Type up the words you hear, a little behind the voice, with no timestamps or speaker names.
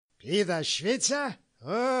Peter Schwitzer?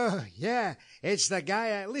 Oh, yeah, it's the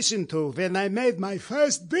guy I listened to when I made my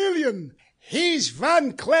first billion. He's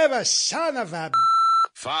one clever son of a...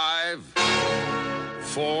 5,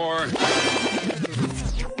 4...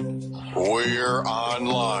 We're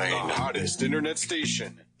online. The hottest internet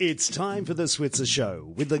station. It's time for the Switzer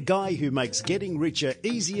Show with the guy who makes getting richer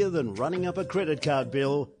easier than running up a credit card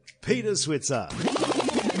bill, Peter Switzer.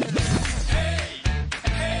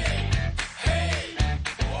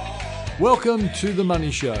 Welcome to The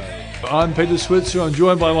Money Show. I'm Peter Switzer. I'm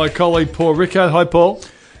joined by my colleague Paul Rickard. Hi, Paul.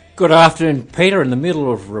 Good afternoon, Peter. In the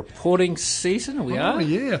middle of reporting season, we are. Oh,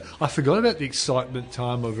 yeah. I forgot about the excitement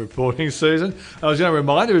time of reporting season. I was going to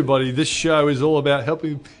remind everybody this show is all about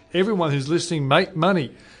helping everyone who's listening make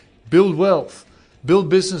money, build wealth, build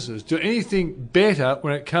businesses, do anything better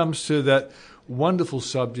when it comes to that wonderful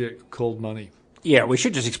subject called money. Yeah, we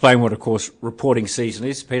should just explain what, of course, reporting season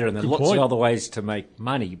is, Peter, and there are lots of other ways to make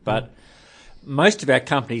money, but most of our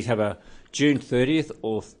companies have a June 30th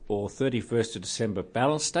or 31st of December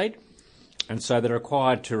balance date, and so they're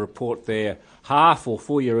required to report their half or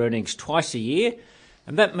full year earnings twice a year,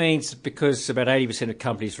 and that means because about 80% of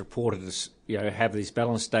companies reported as, have these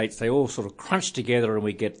balance dates, they all sort of crunch together and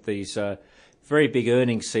we get these very big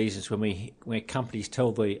earnings seasons when companies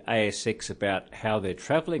tell the ASX about how they're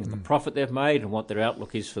travelling and the profit they've made and what their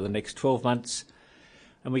outlook is for the next 12 months.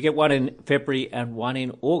 And we get one in February and one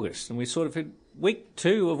in August. And we're sort of in week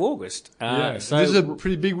 2 of August. So this is a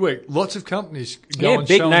pretty big week. Lots of companies go and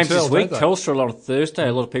big show names and tell, this week. don't they? Telstra on Thursday.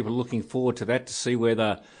 A lot of people are looking forward to that to see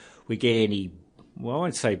whether we get any, well, I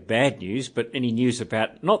won't say bad news, but any news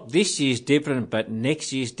about not this year's dividend, but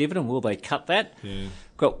next year's dividend. Will they cut that? Yeah.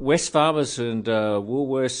 Got Wesfarmers and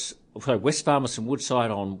Wesfarmers and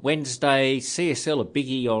Woodside on Wednesday, CSL a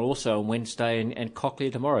biggie also on Wednesday, and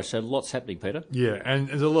Cochlear tomorrow. So lots happening, Peter. Yeah, and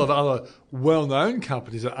there's a lot of other well-known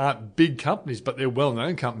companies that aren't big companies, but they're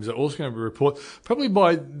well-known companies that are also going to report. Probably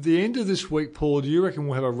by the end of this week, Paul, do you reckon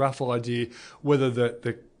we'll have a rough idea whether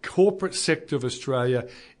the corporate sector of Australia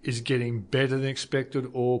is getting better than expected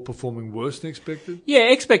or performing worse than expected? Yeah,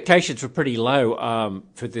 expectations were pretty low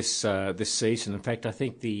for this season. In fact, I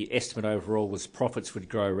think the estimate overall was profits would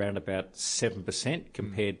grow around about 7%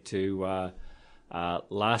 compared to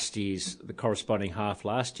last year's, the corresponding half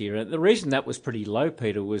last year. And the reason that was pretty low,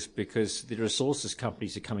 Peter, was because the resources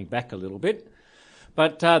companies are coming back a little bit.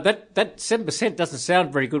 But that 7% doesn't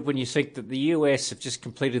sound very good when you think that the US have just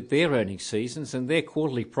completed their earnings seasons and their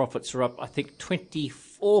quarterly profits are up, I think,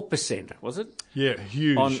 24%, was it? Yeah,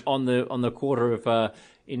 huge. On the quarter of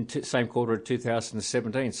same quarter of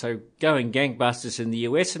 2017. So going gangbusters in the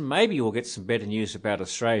US, and maybe we'll get some better news about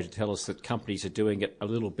Australia to tell us that companies are doing it a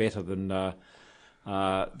little better than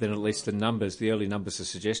at least the early numbers are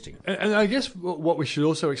suggesting. And I guess what we should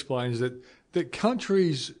also explain is that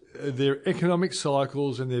countries, their economic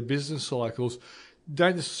cycles and their business cycles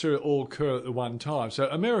don't necessarily all occur at the one time. So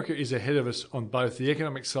America is ahead of us on both the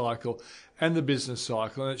economic cycle and the business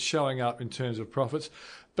cycle, and it's showing up in terms of profits.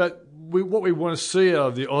 But what we want to see out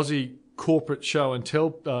of the Aussie corporate show and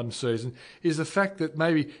tell season is the fact that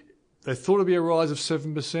maybe they thought it'd be a rise of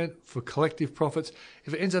 7% for collective profits.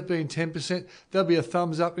 If it ends up being 10%, there'll be a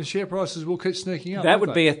thumbs up and share prices will keep sneaking up. That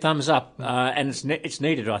would be a thumbs up, and it's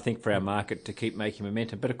needed, I think, for our market to keep making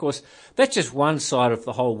momentum. But, of course, that's just one side of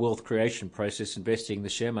the whole wealth creation process, investing in the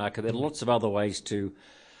share market. There are lots of other ways to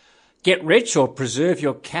get rich or preserve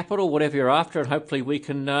your capital, whatever you're after, and hopefully we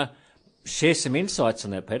can share some insights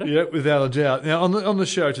on that, Peter. Yeah, without a doubt. Now, on the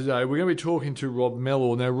show today, we're going to be talking to Rob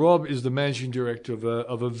Mellor. Now, Rob is the managing director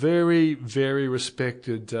of a very, very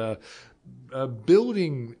respected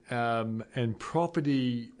building and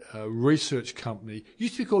property research company.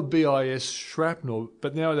 Used to be called BIS Shrapnel,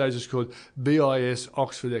 but nowadays it's called BIS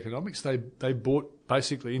Oxford Economics. They bought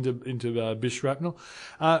basically into BIS Shrapnel.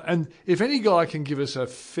 And if any guy can give us a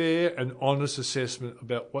fair and honest assessment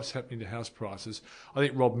about what's happening to house prices, I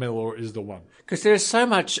think Rob Mellor is the one. Because there's so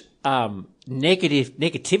much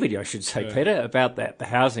negativity, I should say, Peter, about the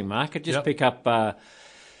housing market. Just pick up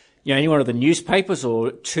any one of the newspapers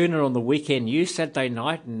or tune in on the weekend news Saturday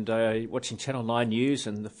night and watching Channel 9 News,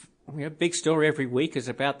 and the big story every week is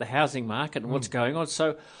about the housing market and what's going on.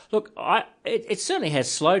 So, look, it certainly has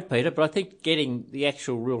slowed, Peter, but I think getting the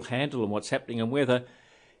actual real handle on what's happening and whether,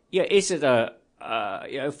 is it a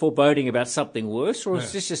foreboding about something worse, or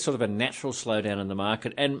is this just sort of a natural slowdown in the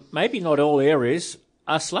market? And maybe not all areas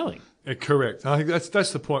are slowing. Correct. I think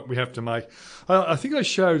that's the point we have to make. I think I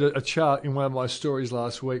showed a chart in one of my stories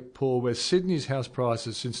last week, Paul, where Sydney's house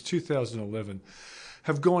prices since 2011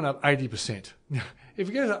 have gone up 80%. Now, if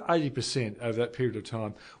we go to 80% over that period of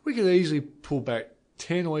time, we could easily pull back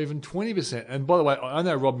 10 or even 20%. And by the way, I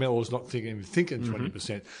know Rob Mellor was not thinking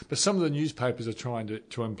 20%, but some of the newspapers are trying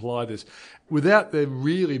to imply this without there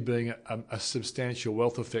really being a substantial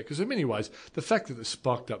wealth effect. Because in many ways, the fact that it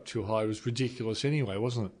spiked up too high was ridiculous anyway,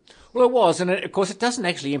 wasn't it? Well, it was. And of course, it doesn't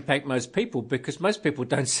actually impact most people because most people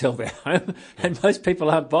don't sell their home and most people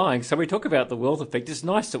aren't buying. So we talk about the wealth effect. It's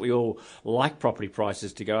nice that we all like property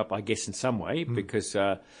prices to go up, I guess, in some way because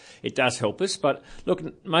it does help us. But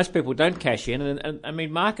look, most people don't cash in. And I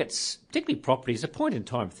mean, markets, particularly property, is a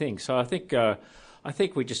point-in-time thing. So I think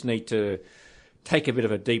we just need to take a bit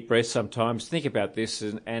of a deep breath sometimes, think about this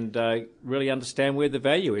and really understand where the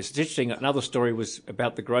value is. It's interesting, another story was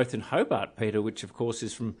about the growth in Hobart, Peter, which of course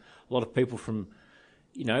is from a lot of people from,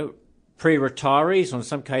 pre-retirees, or in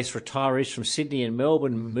some case retirees from Sydney and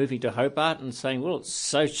Melbourne moving to Hobart and saying, well, it's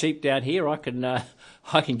so cheap down here, I can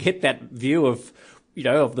get that view of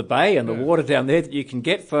the bay and the water down there that you can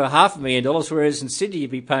get for $500,000, whereas in Sydney you'd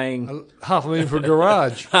be paying $500,000 for a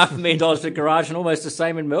garage. $500,000 for a garage and almost the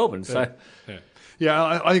same in Melbourne. So.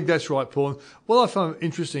 Yeah, I think that's right, Paul. What I find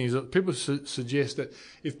interesting is that people suggest that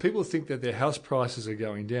if people think that their house prices are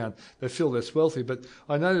going down, they feel less wealthy. But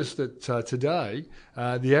I noticed that today,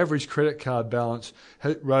 the average credit card balance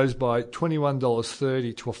rose by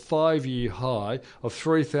 $21.30 to a 5-year high of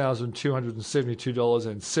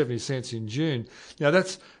 $3,272.70 in June. Now,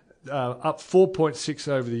 that's up 4.6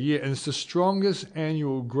 over the year, and it's the strongest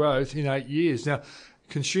annual growth in 8 years. Now,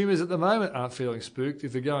 consumers at the moment aren't feeling spooked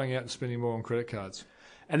if they're going out and spending more on credit cards.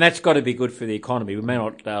 And that's got to be good for the economy. We may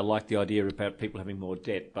not like the idea about people having more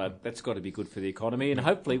debt, but that's got to be good for the economy. And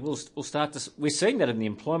hopefully we'll start to... We're seeing that in the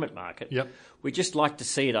employment market. Yep. We just like to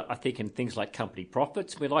see it, I think, in things like company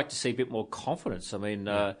profits. We like to see a bit more confidence. I mean,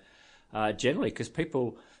 generally, because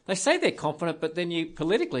people... They say they're confident, but then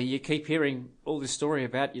politically you keep hearing all this story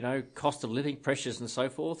about, cost of living pressures and so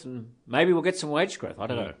forth, and maybe we'll get some wage growth. I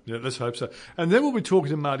don't know. Yeah, let's hope so. And then we'll be talking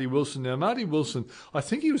to Marty Wilson. Now, Marty Wilson, I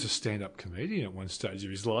think he was a stand-up comedian at one stage of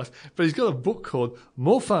his life, but he's got a book called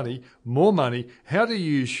More Funny, More Money, How to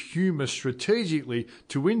Use Humour Strategically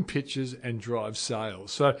to Win Pitches and Drive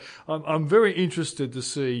Sales. So I'm very interested to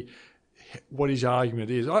see what his argument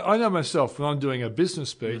is. I know myself, when I'm doing a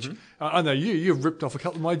business speech, I know you've ripped off a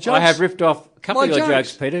couple of my jokes. I have ripped off a couple of your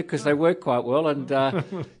jokes, Peter, because they work quite well. And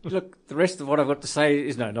look, the rest of what I've got to say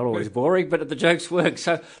is, not always boring, but the jokes work.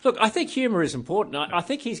 So, look, I think humour is important. I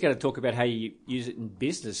think he's going to talk about how you use it in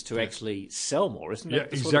business to actually sell more, isn't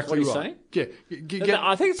that exactly what he's right. saying? Yeah, get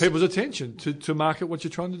I think people's attention to market what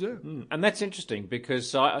you're trying to do. And that's interesting because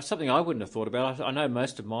something I wouldn't have thought about. I know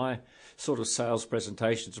most of my sort of sales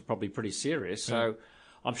presentations are probably pretty serious, so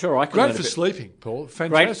I'm sure I can. Great for sleeping, Paul.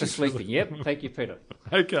 Fantastic. Great for sleeping. Yep. Thank you, Peter.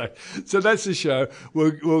 Okay, so that's the show.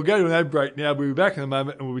 We'll go to an ad break now. We'll be back in a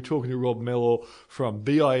moment, and we'll be talking to Rob Mellor from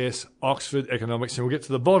BIS Oxford Economics, and we'll get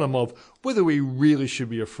to the bottom of whether we really should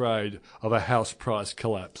be afraid of a house price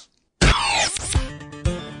collapse.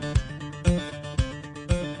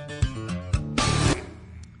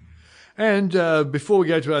 And before we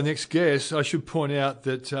go to our next guest, I should point out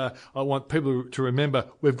that I want people to remember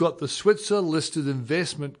we've got the Switzer Listed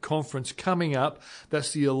Investment Conference coming up.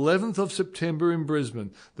 That's the 11th of September in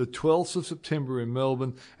Brisbane, the 12th of September in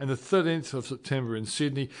Melbourne, and the 13th of September in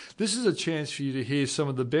Sydney. This is a chance for you to hear some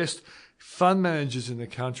of the best fund managers in the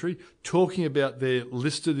country talking about their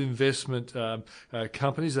listed investment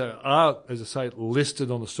companies that are, as I say,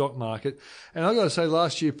 listed on the stock market. And I've got to say,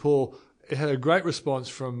 last year, Paul, it had a great response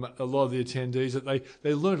from a lot of the attendees that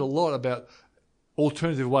they learned a lot about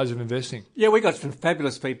alternative ways of investing. Yeah, we got some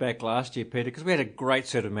fabulous feedback last year, Peter, because we had a great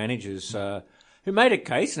set of managers who made a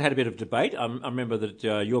case and had a bit of debate. I remember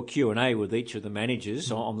that your Q&A with each of the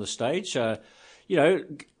managers on the stage,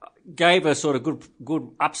 gave us sort of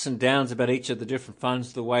good ups and downs about each of the different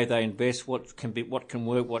funds, the way they invest, what can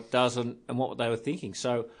work, what doesn't, and what they were thinking.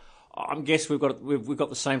 So I guess we've got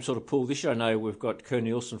the same sort of pool this year. I know we've got Kern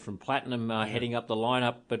Nielsen from Platinum heading up the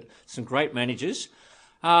lineup, but some great managers.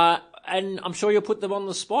 And I'm sure you'll put them on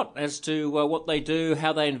the spot as to what they do,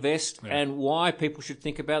 how they invest, and why people should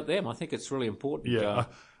think about them. I think it's really important. Yeah,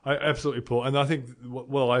 I absolutely, Paul. And I think,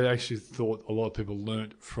 I actually thought a lot of people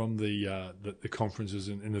learnt from the conferences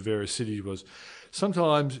in the various cities was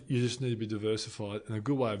sometimes you just need to be diversified, and a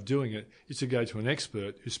good way of doing it is to go to an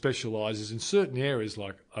expert who specialises in certain areas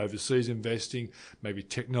like overseas investing, maybe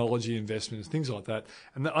technology investments, things like that.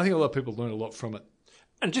 And I think a lot of people learn a lot from it.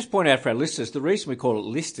 And just point out for our listeners, the reason we call it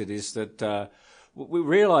listed is that we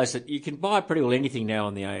realise that you can buy pretty well anything now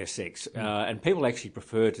on the ASX, and people actually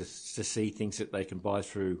prefer to see things that they can buy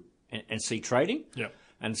through and see trading. Yeah.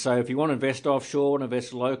 And so if you want to invest offshore, want to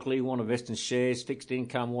invest locally, want to invest in shares, fixed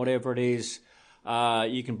income, whatever it is,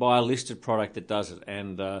 you can buy a listed product that does it.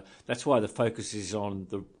 And that's why the focus is on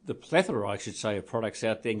the plethora, I should say, of products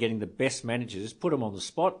out there and getting the best managers, put them on the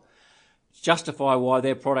spot, justify why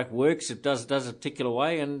their product works, it does a particular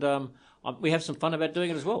way, and we have some fun about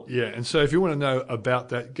doing it as well. Yeah, and so if you want to know about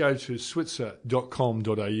that, go to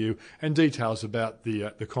switzer.com.au and details about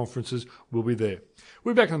the conferences will be there.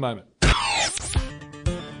 We'll be back in a moment.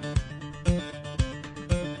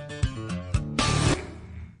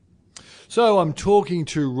 So I'm talking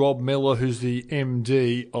to Rob Mellor, who's the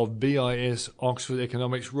MD of BIS Oxford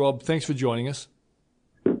Economics. Rob, thanks for joining us.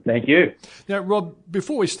 Thank you. Now, Rob,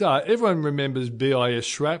 before we start, everyone remembers BIS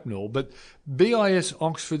shrapnel, but BIS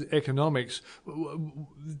Oxford Economics,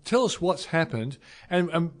 tell us what's happened.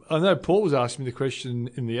 And I know Paul was asking me the question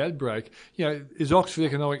in the ad break, is Oxford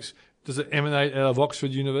Economics, does it emanate out of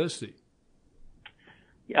Oxford University?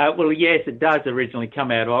 Well, yes, it does originally come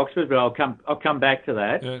out of Oxford, but I'll come back to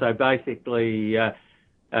that. Yeah. So basically,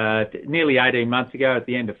 nearly 18 months ago, at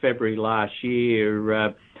the end of February last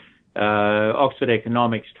year, Oxford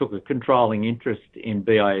Economics took a controlling interest in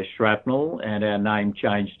BIS shrapnel, and our name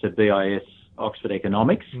changed to BIS Oxford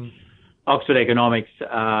Economics. Oxford Economics,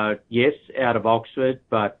 yes, out of Oxford,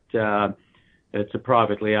 but it's a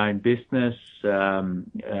privately owned business, and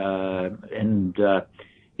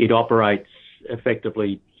it operates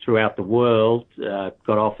effectively throughout the world.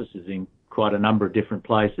 Got offices in quite a number of different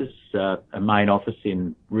places. A main office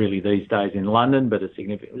in really these days in London, but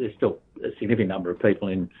there's still a significant number of people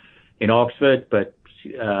in Oxford, but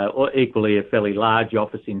equally a fairly large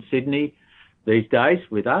office in Sydney these days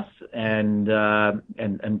with us, and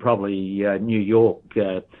probably New York.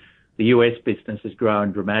 The US business has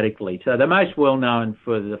grown dramatically. So they're most well known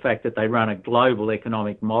for the fact that they run a global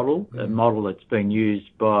economic model, a model that's been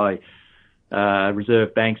used by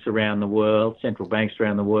reserve banks around the world, central banks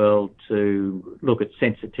around the world, to look at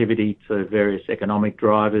sensitivity to various economic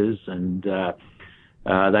drivers, and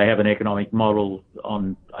they have an economic model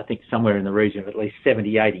on, I think, somewhere in the region of at least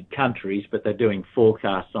 70, 80 countries, but they're doing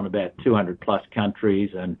forecasts on about 200 plus countries,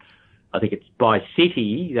 and I think it's by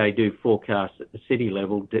city. They do forecasts at the city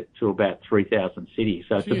level to about 3,000 cities.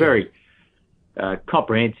 So it's a very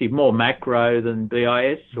comprehensive, more macro than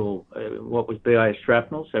BIS or what was BIS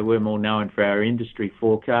shrapnel. So we're more known for our industry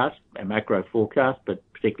forecast, our macro forecast, but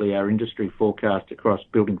particularly our industry forecast across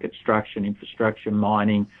building construction, infrastructure,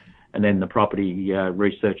 mining, and then the property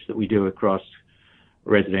research that we do across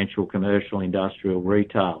residential, commercial, industrial,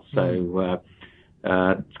 retail. So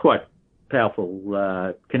it's quite a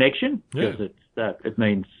powerful connection, because it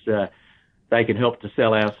means they can help to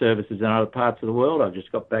sell our services in other parts of the world. I've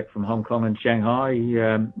just got back from Hong Kong and Shanghai,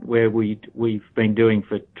 where we've been doing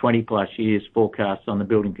for 20 plus years forecasts on the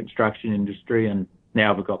building construction industry, and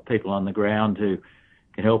now we've got people on the ground who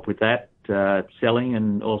can help with that selling,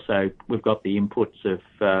 and also we've got the inputs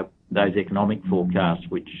of those economic forecasts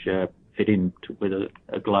which fit in with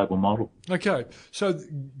a global model. Okay, so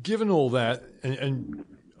given all that, and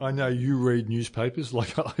I know you read newspapers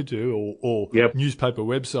like I do, or newspaper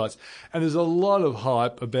websites, and there's a lot of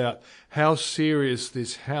hype about how serious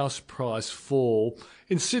this house price fall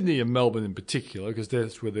in Sydney and Melbourne in particular, because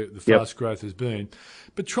that's where the fast growth has been.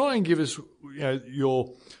 But try and give us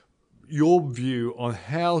your view on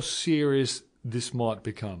how serious this might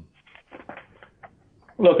become.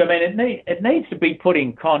 Look, I mean, it needs to be put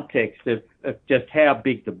in context of just how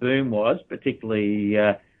big the boom was, particularly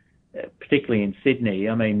in Sydney.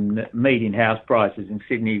 I mean, median house prices in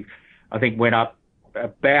Sydney, I think, went up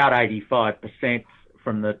about 85%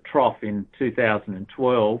 from the trough in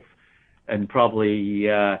 2012, and probably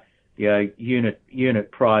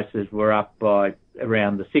unit prices were up by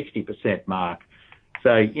around the 60% mark.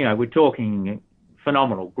 So, we're talking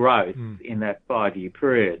phenomenal growth in that 5-year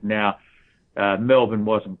period. Now, Melbourne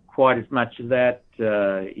wasn't quite as much of that.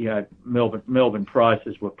 Melbourne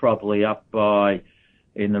prices were probably up by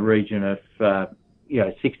in the region of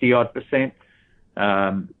 60-odd%.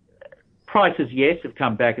 Prices, yes, have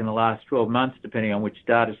come back in the last 12 months, depending on which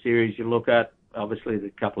data series you look at. Obviously,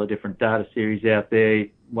 there's a couple of different data series out there.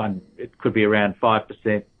 One, it could be around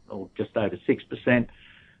 5% or just over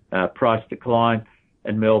 6% price decline.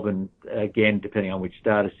 And Melbourne, again, depending on which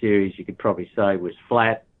data series, you could probably say was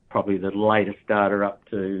flat. Probably the latest data up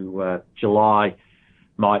to July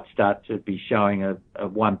might start to be showing a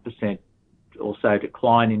 1% or so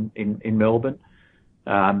decline in Melbourne.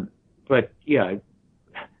 But,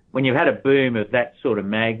 when you've had a boom of that sort of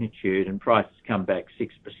magnitude and prices come back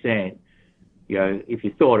 6%, if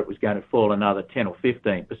you thought it was going to fall another 10 or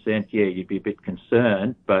 15%, you'd be a bit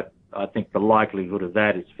concerned. But I think the likelihood of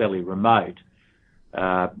that is fairly remote.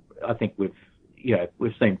 I think we've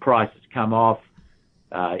seen prices come off.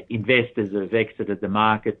 Investors have exited the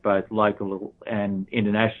market, both local and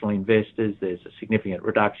international investors. There's a significant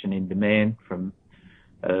reduction in demand from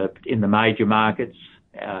in the major markets,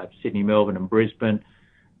 Sydney, Melbourne and Brisbane.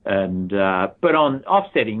 And but on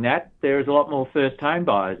offsetting that, there is a lot more first home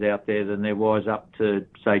buyers out there than there was up to,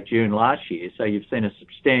 say, June last year. So you've seen a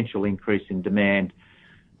substantial increase in demand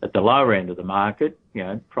at the lower end of the market,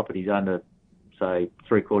 properties under, say,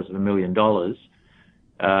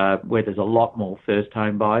 $750,000, where there's a lot more first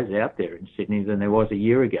home buyers out there in Sydney than there was a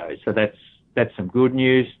year ago. So that's some good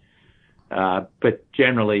news. But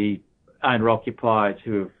generally, owner-occupiers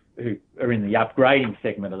who are in the upgrading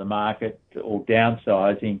segment of the market or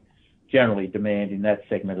downsizing, generally demand in that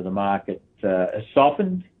segment of the market has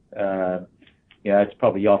softened. It's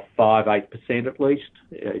probably off 5-8% at least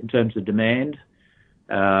in terms of demand.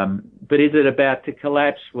 But is it about to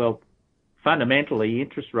collapse? Well, fundamentally,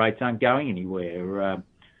 interest rates aren't going anywhere.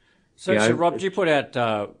 So Rob, did you put out,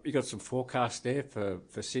 you got some forecasts there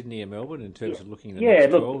for Sydney and Melbourne in terms of looking at the next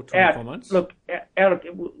 12, 24 months?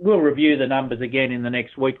 We'll review the numbers again in the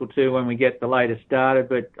next week or two when we get the latest data,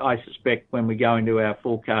 but I suspect when we go into our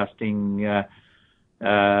forecasting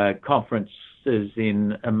conferences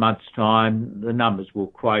in a month's time, the numbers will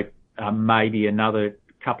quote maybe another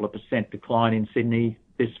couple of % decline in Sydney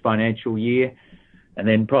this financial year, and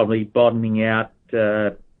then probably bottoming out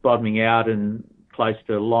and close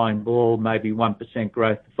to line ball, maybe 1%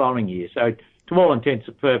 growth the following year. So to all intents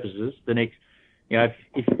and purposes, the next, if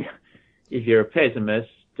you're a pessimist,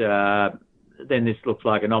 then this looks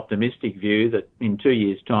like an optimistic view that in 2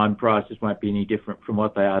 years' time prices won't be any different from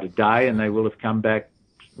what they are today, and they will have come back,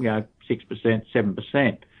 6%,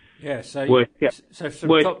 7%. Yeah, so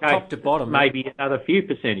from top to bottom, maybe another few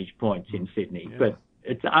percentage points in Sydney, but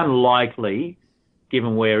it's unlikely,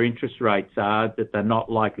 given where interest rates are, that they're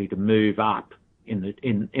not likely to move up in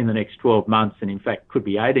the next 12 months, and in fact could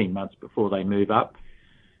be 18 months before they move up.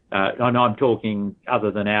 And I'm talking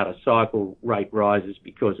other than out of cycle rate rises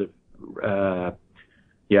because of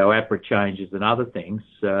APRA changes and other things.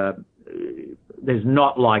 There's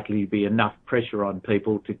not likely to be enough pressure on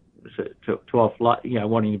people to offload,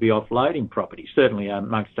 wanting to be offloading property, certainly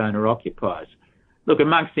amongst owner occupiers. Look,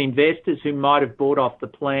 amongst the investors who might have bought off the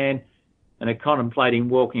plan and are contemplating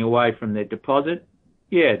walking away from their deposit,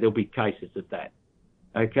 there'll be cases of that,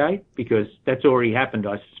 okay? Because that's already happened,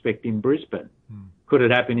 I suspect, in Brisbane. Could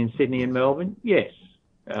it happen in Sydney and Melbourne? Yes.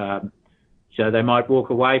 So they might walk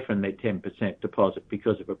away from their 10% deposit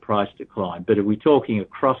because of a price decline. But are we talking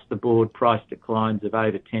across the board price declines of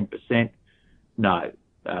over 10%? No.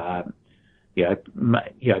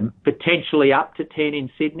 Potentially up to 10 in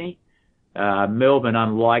Sydney. Melbourne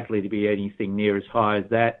unlikely to be anything near as high as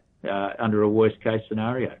that under a worst case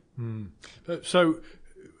scenario. So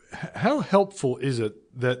how helpful is it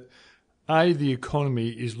that the economy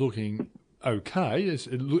is looking okay? It's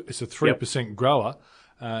a 3% grower,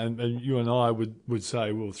 and you and I would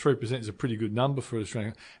say, well, 3% is a pretty good number for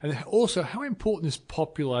Australia. And also, how important is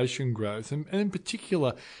population growth, and in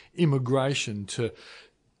particular immigration, to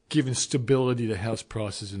giving stability to house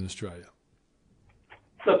prices in Australia?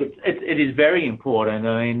 Look, it is very important.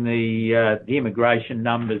 I mean, the immigration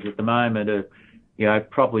numbers at the moment are,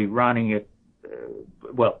 probably running at,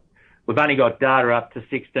 we've only got data up to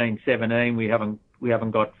 16, 17. We haven't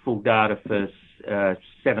got full data for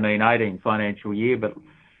 17, 18 financial year, but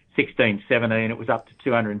 16, 17, it was up to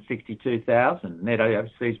 262,000 net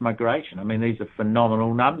overseas migration. I mean, these are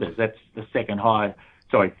phenomenal numbers. That's the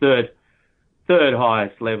third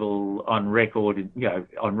highest level on record. The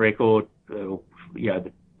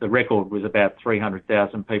record was about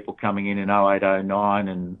 300,000 people coming in 0809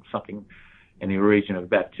 and something in the region of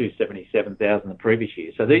about 277,000 the previous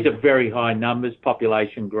year. So these are very high numbers.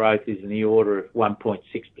 Population growth is in the order of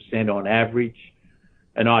 1.6% on average.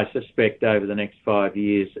 And I suspect over the next 5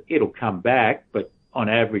 years, it'll come back, but on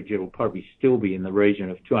average, it'll probably still be in the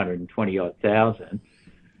region of 220,000.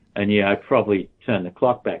 And, probably turn the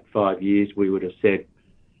clock back 5 years, we would have said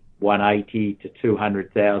 180 to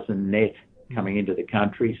 200,000 net coming into the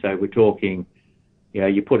country. So we're talking,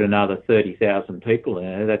 you put another 30,000 people in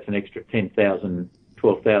there, that's an extra 10,000,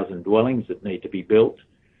 12,000 dwellings that need to be built.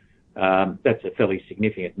 That's a fairly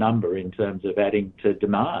significant number in terms of adding to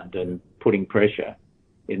demand and putting pressure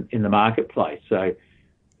in the marketplace. So,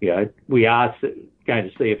 we are going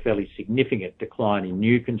to see a fairly significant decline in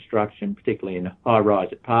new construction, particularly in high-rise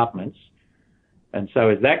apartments. And so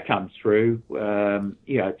as that comes through,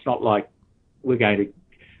 it's not like we're going to,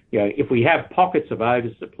 if we have pockets of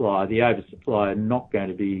oversupply, the oversupply are not going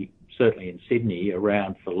to be, certainly in Sydney,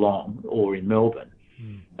 around for long, or in Melbourne.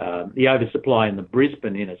 The oversupply in the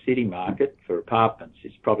Brisbane inner city market for apartments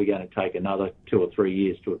is probably going to take another 2 or 3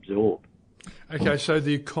 years to absorb. Okay, so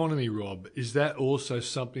the economy, Rob, is that also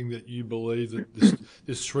something that you believe that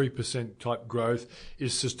this 3% type growth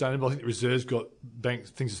is sustainable? I think the Reserve's got bank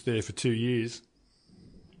thinks it's there for 2 years.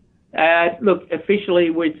 Look, officially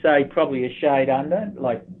we'd say probably a shade under.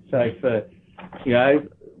 Like, so for,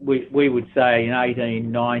 we would say in 18,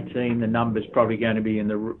 19, the number's probably going to be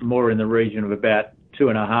more in the region of about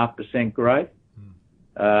 2.5% growth.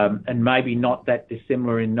 And maybe not that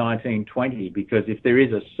dissimilar in 1920, because if there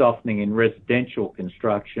is a softening in residential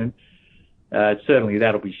construction, certainly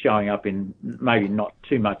that'll be showing up in maybe not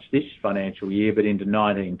too much this financial year, but into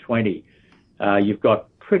 1920. You've got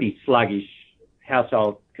pretty sluggish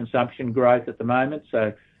household consumption growth at the moment,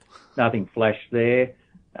 so nothing flash there.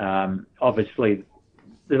 Obviously,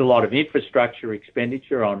 there's a lot of infrastructure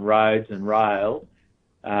expenditure on roads and rail.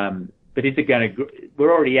 But is it going to?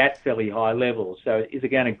 We're already at fairly high levels, so is it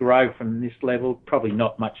going to grow from this level? Probably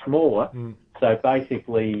not much more. So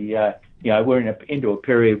basically, we're into a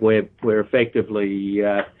period where effectively,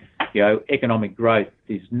 economic growth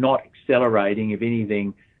is not accelerating. If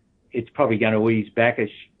anything, it's probably going to ease back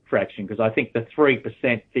a fraction, because I think the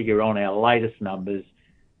 3% figure on our latest numbers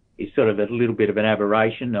is sort of a little bit of an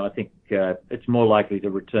aberration. I think it's more likely to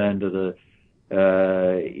return to the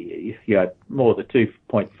more the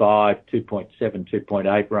 2.5, 2.7,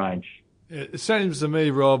 2.8 range. It seems to me,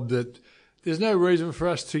 Rob, that there's no reason for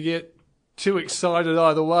us to get too excited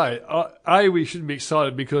either way. We shouldn't be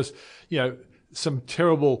excited because, some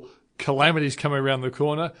terrible calamities coming around the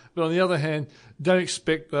corner. But on the other hand, don't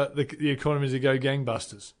expect the economy to go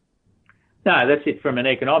gangbusters. No, that's it from an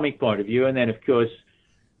economic point of view. And then, of course,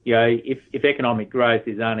 if economic growth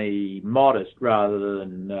is only modest rather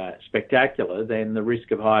than spectacular, then the risk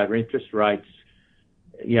of higher interest rates,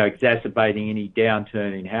 exacerbating any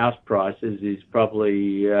downturn in house prices is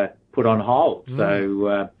probably put on hold.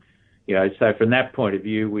 So, so from that point of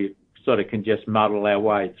view, we sort of can just muddle our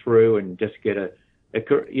way through and just get a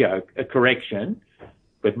correction.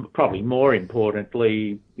 But probably more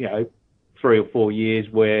importantly, 3 or 4 years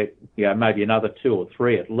where, maybe another 2 or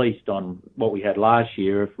 3 at least on what we had last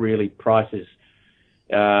year, if really prices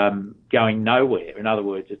going nowhere. In other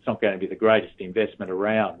words, it's not going to be the greatest investment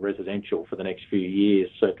around residential for the next few years,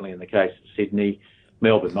 certainly in the case of Sydney.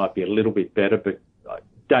 Melbourne might be a little bit better, but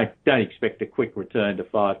don't expect a quick return to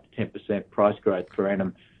 5 to 10% price growth per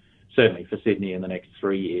annum, certainly for Sydney in the next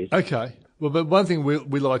 3 years. Okay. Well, but one thing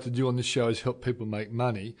we like to do on this show is help people make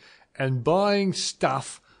money, and buying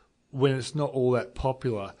stuff when it's not all that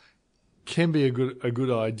popular can be a good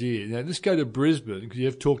idea. Now, let's go to Brisbane, because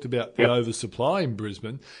you've talked about the oversupply in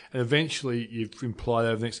Brisbane, and eventually you've implied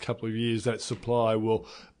over the next couple of years that supply will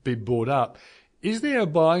be bought up. Is there a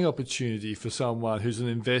buying opportunity for someone who's an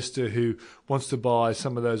investor who wants to buy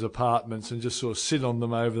some of those apartments and just sort of sit on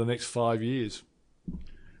them over the next 5 years?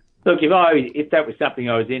 Look, if that was something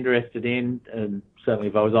I was interested in, and certainly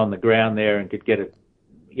if I was on the ground there and could get a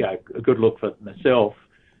good look for myself,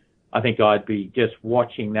 I think I'd be just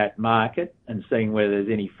watching that market and seeing whether there's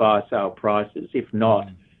any fire sale prices. If not,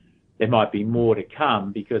 there might be more to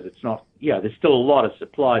come, because it's not, there's still a lot of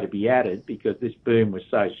supply to be added, because this boom was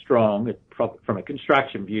so strong. From a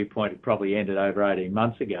construction viewpoint, it probably ended over 18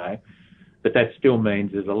 months ago, but that still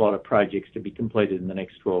means there's a lot of projects to be completed in the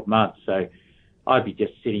next 12 months. So I'd be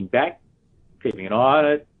just sitting back, keeping an eye on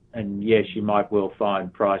it, and yes, you might well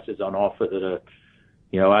find prices on offer that are,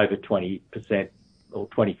 over 20% or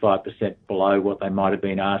 25% below what they might have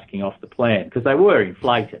been asking off the plan, because they were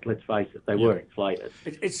inflated. Let's face it, they were inflated.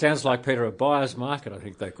 It sounds like, Peter, a buyer's market, I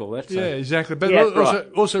think they call that. So. Yeah, exactly. But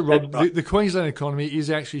also, Rob, the Queensland economy is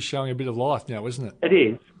actually showing a bit of life now, isn't it? It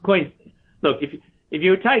is. Look, if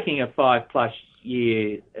you were taking a 5+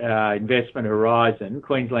 year investment horizon,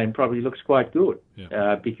 Queensland probably looks quite good,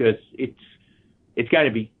 because it's going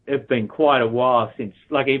to be. It's been quite a while since,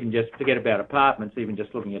 like, even just forget about apartments, even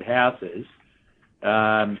just looking at houses.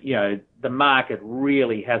 The market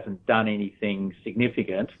really hasn't done anything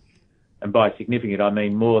significant, and by significant I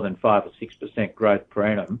mean more than 5 or 6% growth per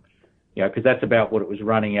annum. Because that's about what it was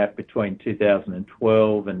running at between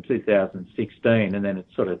 2012 and 2016, and then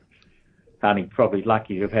it's sort of only probably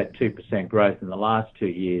lucky to have had 2% growth in the last 2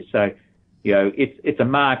 years. So, it's a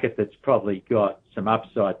market that's probably got some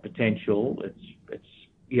upside potential. It's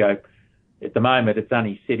at the moment it's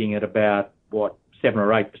only sitting at about 7 or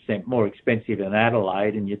 8% more expensive than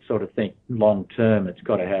Adelaide, and you'd sort of think long term it's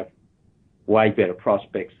got to have way better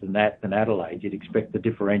prospects than Adelaide. You'd expect the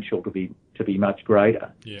differential to be much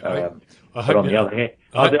greater. Yeah. But on the other hand,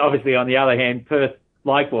 obviously on the other hand, Perth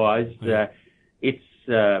likewise, it's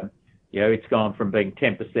it's gone from being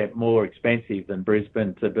 10% more expensive than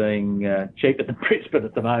Brisbane to being cheaper than Brisbane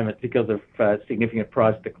at the moment because of significant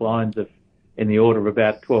price declines in the order of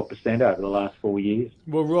about 12% over the last 4 years.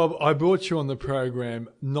 Well, Rob, I brought you on the program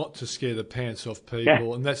not to scare the pants off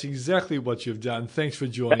people, and that's exactly what you've done. Thanks for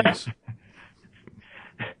joining us.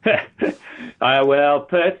 Well,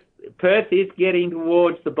 Perth is getting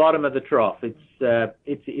towards the bottom of the trough. It's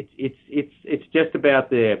just about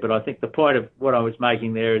there. But I think the point of what I was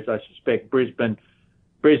making there is I suspect Brisbane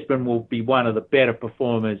will be one of the better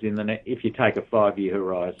performers if you take a 5-year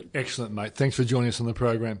horizon. Excellent, mate. Thanks for joining us on the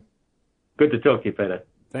program. Good to talk to you, Peter.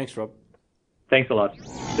 Thanks, Rob. Thanks a lot.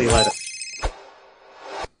 See you later.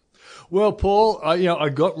 Well, Paul, I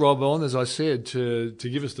got Rob on, as I said, to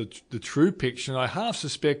give us the true picture, and I half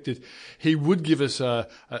suspected he would give us a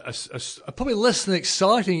probably less than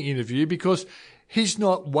exciting interview because he's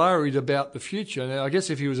not worried about the future. Now, I guess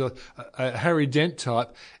if he was a Harry Dent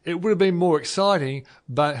type, it would have been more exciting,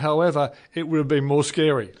 but however, it would have been more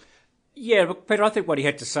scary. Yeah, but Peter, I think what he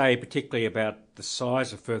had to say, particularly about the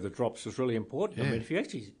size of further drops, was really important. Yeah. I mean, if you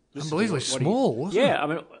actually unbelievably small, wasn't it? Yeah, I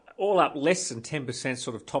mean, all up less than 10%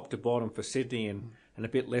 sort of top to bottom for Sydney and a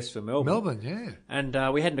bit less for Melbourne. Melbourne, yeah. And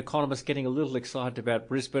we had an economist getting a little excited about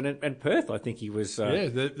Brisbane and Perth. I think he was... yeah,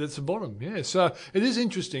 that's the bottom, yeah. So it is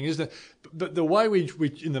interesting, isn't it? But the way we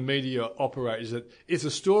in the media operate is that if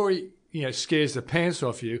the story scares the pants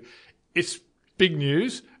off you, it's big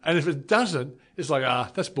news. And if it doesn't, it's like,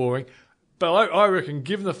 that's boring. But I reckon,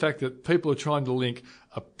 given the fact that people are trying to link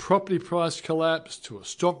a property price collapse to a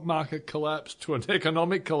stock market collapse to an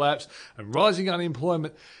economic collapse and rising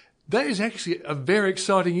unemployment, that is actually a very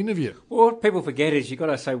exciting interview. Well, what people forget is you've got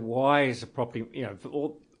to say, why is a property, I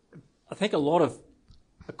think a lot of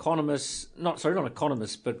economists, not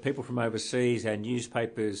economists, but people from overseas and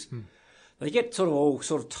newspapers, they get all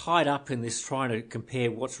tied up in this trying to compare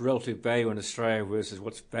what's relative value in Australia versus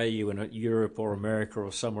what's value in Europe or America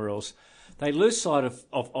or somewhere else. They lose sight of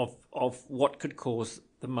what could cause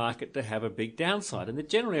the market to have a big downside. And there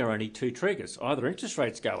generally are only two triggers. Either interest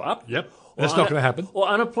rates go up. Yep, that's not going to happen. Or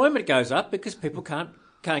unemployment goes up because people can't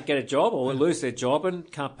get a job or lose their job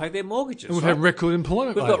and can't pay their mortgages. And we've had record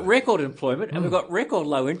employment. We've got record employment and we've got record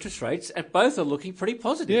low interest rates, and both are looking pretty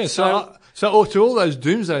positive. Yeah, so to all those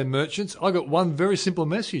doomsday merchants, I got one very simple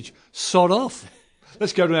message. Sod off.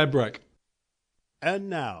 Let's go to our break. And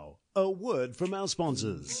now, a word from our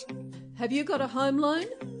sponsors. Have you got a home loan?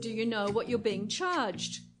 Do you know what you're being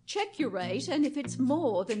charged? Check your rate, and if it's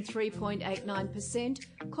more than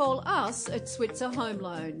 3.89%, call us at Switzer Home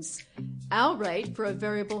Loans. Our rate for a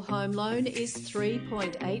variable home loan is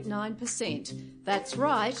 3.89%. That's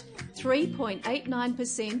right,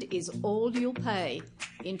 3.89% is all you'll pay.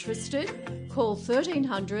 Interested? Call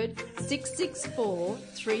 1300 664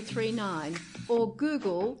 339 or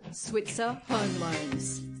Google Switzer Home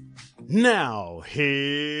Loans. Now,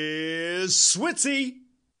 here's Switzy.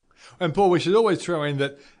 And Paul, we should always throw in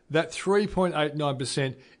that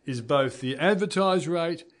 3.89% is both the advertised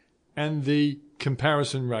rate and the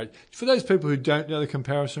comparison rate. For those people who don't know the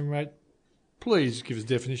comparison rate, please give us a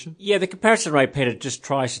definition. Yeah, the comparison rate, Peter, just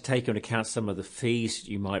tries to take into account some of the fees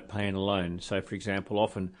you might pay in a loan. So, for example,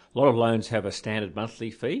 often a lot of loans have a standard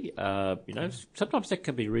monthly fee. Sometimes that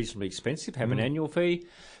can be reasonably expensive, have an annual fee.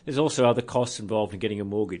 There's also other costs involved in getting a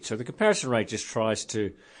mortgage. So the comparison rate just tries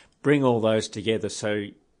to bring all those together so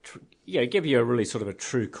give you a really sort of a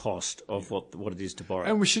true cost of what it is to borrow.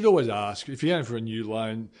 And we should always ask, if you're going for a new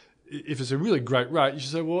loan, if it's a really great rate, you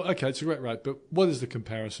should say, well, okay, it's a great rate, but what is the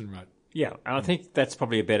comparison rate? Yeah, and I think that's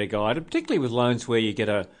probably a better guide, and particularly with loans where you get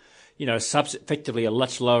effectively a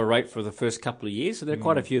much lower rate for the first couple of years. So there are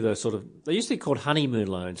quite a few of those they used to be called honeymoon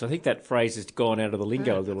loans. I think that phrase has gone out of the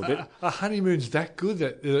lingo a little bit. A honeymoon's that good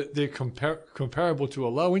that they're comparable to a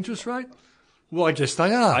low interest rate? Well, I guess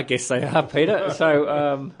they are. I guess they are, Peter.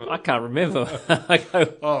 So I can't remember.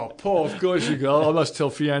 Oh, Paul, of course you go. I must tell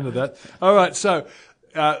Fiona that. All right, so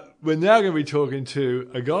we're now going to be talking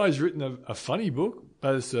to a guy who's written a funny book,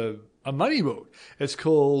 but it's a money book. It's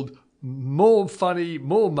called More Funny,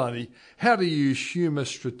 More Money, How to Use Humour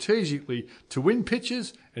Strategically to Win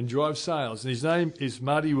Pitches and Drive Sales. And his name is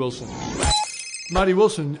Marty Wilson. Marty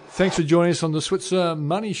Wilson, thanks for joining us on the Switzer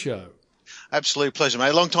Money Show. Absolute pleasure,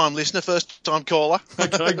 mate. Long-time listener, first-time caller.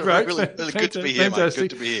 Okay, great. really good to be here, mate. Good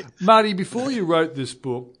to be here. Marty, before you wrote this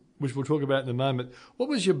book, which we'll talk about in a moment, what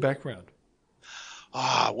was your background?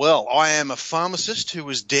 Well, I am a pharmacist who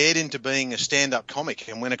was dared into being a stand-up comic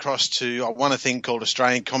and went across to, I won a thing called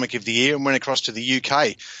Australian Comic of the Year and went across to the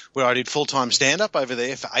UK where I did full-time stand-up over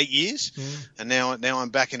there for 8 years. And now I'm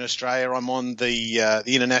back in Australia. I'm on the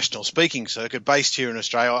international speaking circuit based here in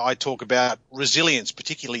Australia. I talk about resilience,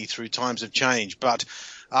 particularly through times of change. But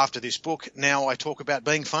after this book, now I talk about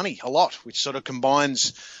being funny a lot, which sort of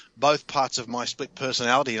combines both parts of my split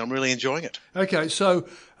personality, and I'm really enjoying it. Okay, so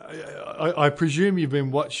I presume you've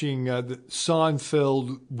been watching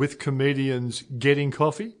Seinfeld with comedians getting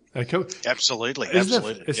coffee? Okay. Absolutely.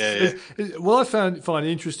 Well, I find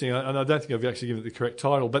it interesting, and I don't think I've actually given it the correct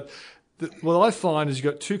title, but what I find is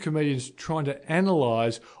you've got two comedians trying to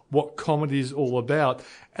analyse what comedy is all about,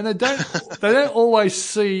 and they don't always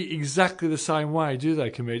see exactly the same way, do they,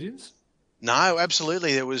 comedians? No,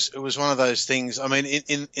 absolutely. It was one of those things. I mean,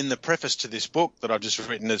 in the preface to this book that I've just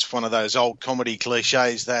written, it's one of those old comedy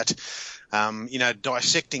cliches that,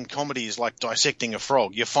 dissecting comedy is like dissecting a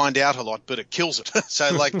frog. You find out a lot, but it kills it.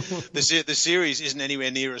 So, like, the series isn't anywhere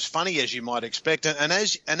near as funny as you might expect, and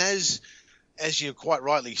as you quite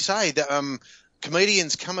rightly say, that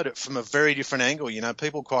comedians come at it from a very different angle. You know,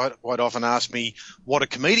 people quite often ask me, what are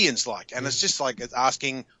comedians like? And it's just like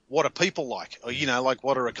asking, what are people like? Or, like,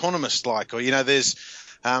 what are economists like? Or, there's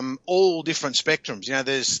all different spectrums.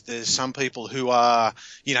 There's some people who are,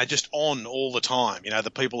 just on all the time.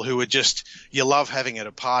 The people who are just, you love having at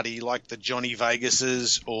a party, like the Johnny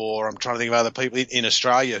Vegases, or I'm trying to think of other people in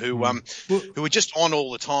Australia who are just on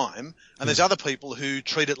all the time. And there's other people who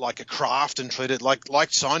treat it like a craft and treat it like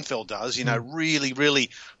Seinfeld does, really,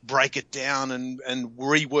 really break it down and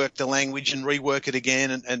rework the language and rework it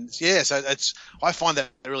again. So I find that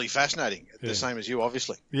really fascinating. The same as you,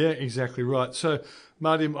 obviously. Yeah, exactly right. So,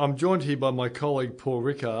 Marty, I'm joined here by my colleague, Paul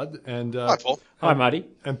Rickard. And, hi, Paul. Hi, Marty.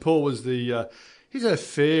 And Paul was he's had a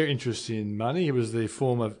fair interest in money. He was the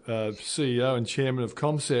former CEO and chairman of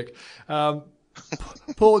ComSec.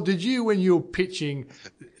 Paul, did you, when you were pitching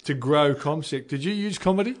to grow ComSec, did you use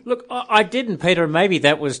comedy? Look, I didn't, Peter, and maybe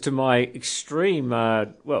that was to my extreme,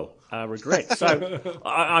 regret. So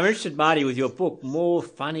I'm interested, Marty, with your book, More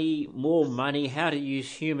Funny, More Money, How to Use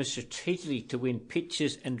Humour Strategically to Win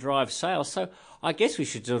Pitches and Drive Sales. So I guess we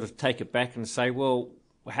should sort of take it back and say, well,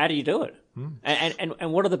 how do you do it?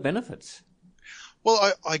 And what are the benefits?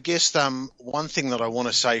 Well, I guess one thing that I want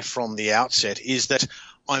to say from the outset is that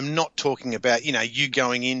I'm not talking about, you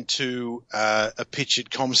going into a pitch at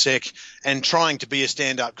ComSec and trying to be a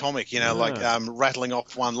stand-up comic, rattling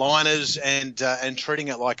off one-liners and treating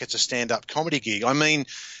it like it's a stand-up comedy gig. I mean,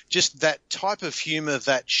 just that type of humour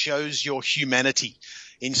that shows your humanity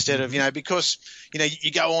instead of, because,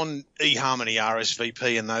 you go on eHarmony,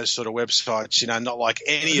 RSVP and those sort of websites, not like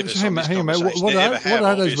any of us on this conversation what ever are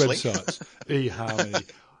have, those websites? eHarmony.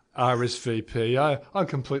 RSVP. I'm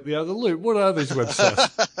completely out of the loop. What are these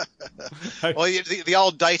websites? Well, the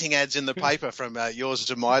old dating ads in the paper from yours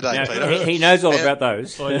to my day, Peter. He knows all about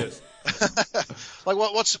those. Oh, yes. Like,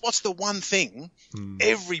 what's the one thing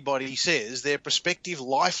everybody says their prospective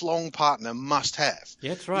lifelong partner must have?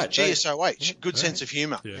 Yeah, that's right. GSOH, good sense of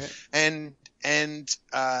humour. Yeah.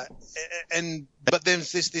 But then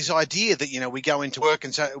there's this idea that, we go into work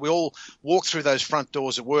and so we all walk through those front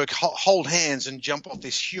doors at work, hold hands and jump off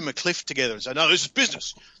this humour cliff together and say, no, this is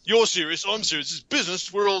business. You're serious. I'm serious. This is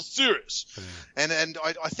business. We're all serious. And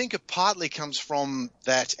I think it partly comes from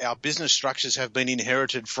that our business structures have been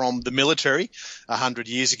inherited from the military 100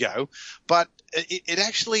 years ago. But it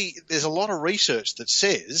actually, there's a lot of research that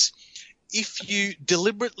says if you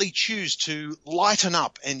deliberately choose to lighten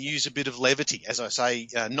up and use a bit of levity, as I say,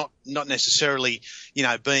 not necessarily,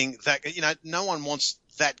 being that, no one wants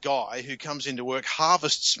that guy who comes into work,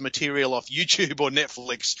 harvests material off YouTube or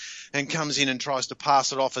Netflix and comes in and tries to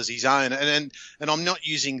pass it off as his own. And I'm not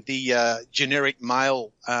using the generic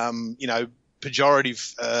male,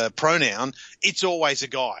 pejorative pronoun. It's always a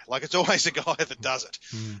guy. Like, it's always a guy that does it.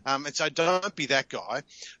 And so don't be that guy.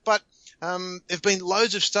 But there have been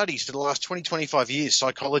loads of studies for the last 20, 25 years.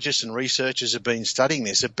 Psychologists and researchers have been studying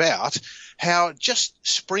this about how just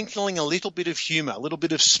sprinkling a little bit of humour, a little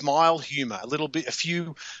bit of smile humour, a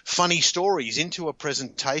few funny stories into a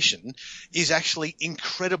presentation is actually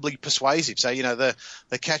incredibly persuasive. So, the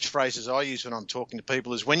catchphrases I use when I'm talking to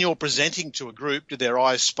people is, when you're presenting to a group, do their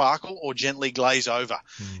eyes sparkle or gently glaze over?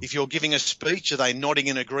 If you're giving a speech, are they nodding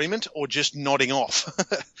in agreement or just nodding off?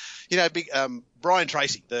 Brian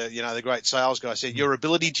Tracy, the great sales guy, said, your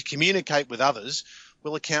ability to communicate with others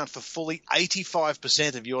will account for fully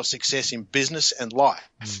 85% of your success in business and life.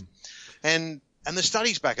 And the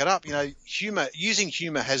studies back it up. Using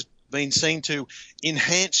humour has been seen to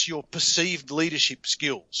enhance your perceived leadership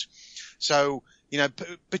skills. So,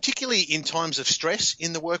 particularly in times of stress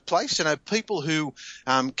in the workplace, people who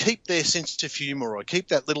keep their sense of humour or keep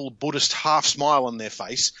that little Buddhist half smile on their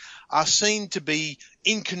face are seen to be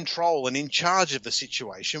in control and in charge of the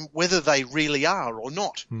situation, whether they really are or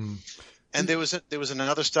not. And there was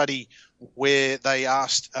another study where they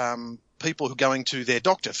asked people who are going to their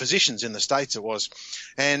doctor, physicians in the States it was,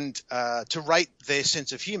 and to rate their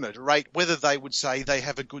sense of humour, to rate whether they would say they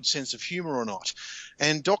have a good sense of humour or not.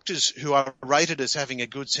 And doctors who are rated as having a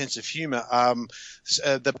good sense of humour,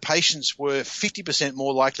 the patients were 50%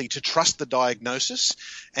 more likely to trust the diagnosis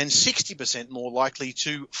and 60% more likely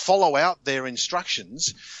to follow out their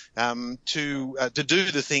instructions to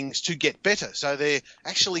do the things to get better. So they're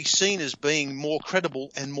actually seen as being more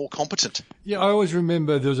credible and more competent. Yeah, I always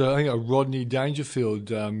remember there was a Rodney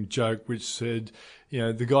Dangerfield joke which said,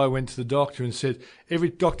 the guy went to the doctor and said, every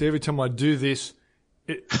time I do this,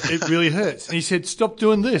 it really hurts. And he said, stop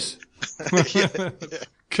doing this.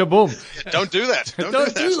 Kaboom. Don't do that.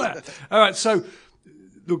 Don't do that. All right. So,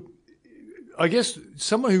 look, I guess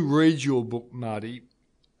someone who reads your book, Marty,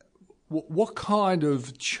 what kind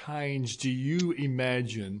of change do you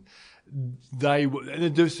imagine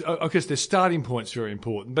I guess their starting point's very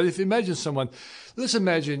important. But if you imagine let's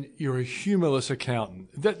imagine you're a humorless accountant.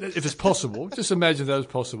 If it's possible, just imagine that was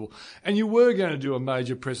possible. And you were going to do a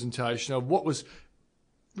major presentation of what was,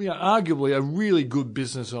 arguably a really good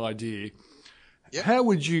business idea. Yep. How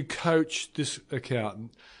would you coach this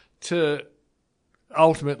accountant to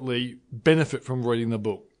ultimately benefit from reading the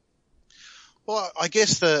book? Well, I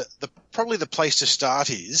guess probably the place to start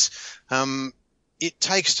is, it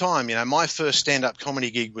takes time. My first stand-up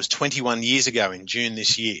comedy gig was 21 years ago in June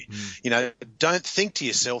this year. Don't think to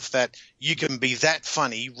yourself that you can be that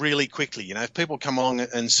funny really quickly. If people come along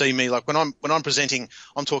and see me, like when I'm presenting,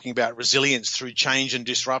 I'm talking about resilience through change and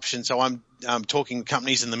disruption. So I'm talking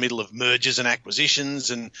companies in the middle of mergers and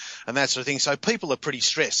acquisitions and that sort of thing. So people are pretty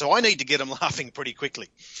stressed. So I need to get them laughing pretty quickly.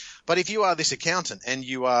 But if you are this accountant and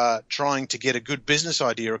you are trying to get a good business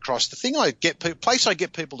idea across, the place I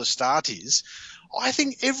get people to start is, I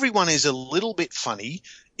think everyone is a little bit funny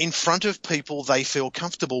in front of people they feel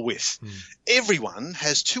comfortable with. Everyone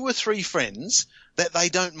has 2 or 3 friends that they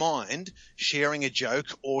don't mind sharing a joke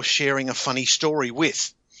or sharing a funny story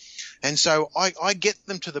with. And so I get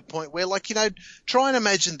them to the point where, try and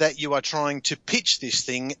imagine that you are trying to pitch this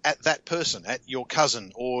thing at that person, at your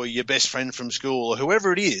cousin or your best friend from school or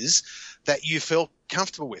whoever it is that you feel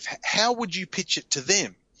comfortable with. How would you pitch it to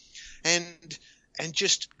them? And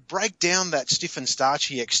just break down that stiff and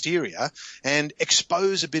starchy exterior and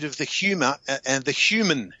expose a bit of the humour and the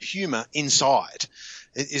human humour inside.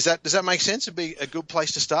 Does that make sense? It'd be a good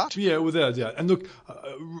place to start? Yeah, without a doubt. And look,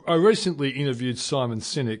 I recently interviewed Simon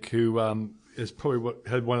Sinek, who is probably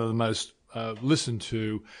had one of the most listened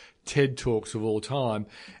to TED Talks of all time.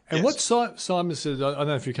 And what Simon said, I don't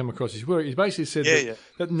know if you come across his work, he basically said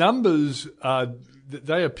that numbers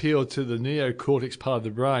they appeal to the neocortex part of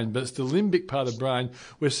the brain, but it's the limbic part of the brain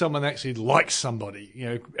where someone actually likes somebody,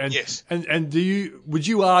 And would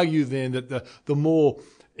you argue then that the more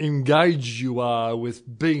engaged you are with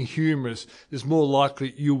being humorous, is more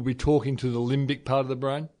likely you'll be talking to the limbic part of the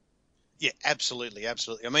brain? Yeah, absolutely.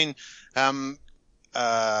 I mean,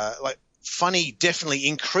 funny definitely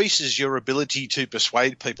increases your ability to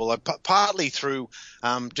persuade people, partly through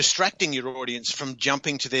distracting your audience from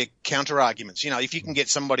jumping to their counter arguments. If you can get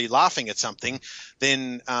somebody laughing at something,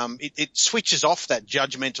 then it switches off that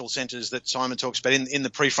judgmental centers that Simon talks about in the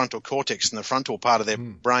prefrontal cortex and the frontal part of their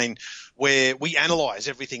brain, where we analyze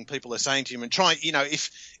everything people are saying to him and try,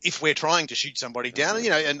 if we're trying to shoot somebody down,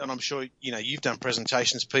 and I'm sure, you've done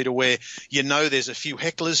presentations, Peter, where there's a few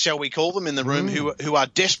hecklers, shall we call them, in the room who are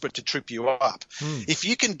desperate to trip you up. If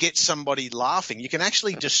you can get somebody laughing, you can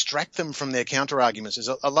actually distract them from their counter arguments. There's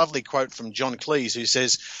a lovely quote from John Cleese who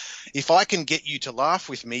says, "If I can get you to laugh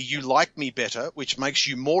with me, you like me better, which makes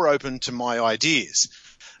you more open to my ideas.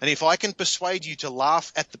 And if I can persuade you to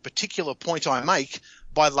laugh at the particular point I make,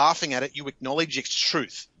 by laughing at it, you acknowledge its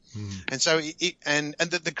truth." And so,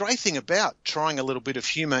 the great thing about trying a little bit of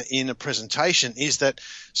humour in a presentation is that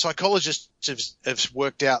psychologists have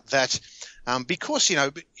worked out that because,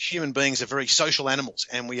 human beings are very social animals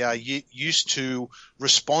and we are used to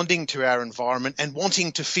responding to our environment and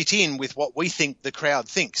wanting to fit in with what we think the crowd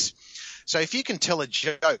thinks. So if you can tell a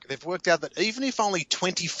joke, they've worked out that even if only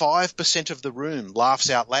 25% of the room laughs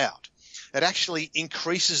out loud, it actually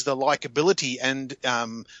increases the likability and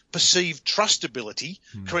perceived trustability.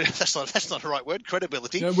 That's not the right word.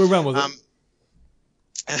 Credibility. Yeah, we'll run with it.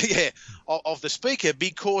 of the speaker,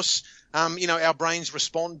 because our brains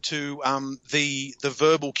respond to the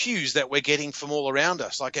verbal cues that we're getting from all around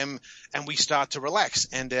us, and we start to relax,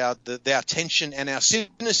 and our tension and our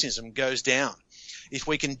cynicism goes down if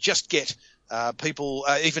we can just get people,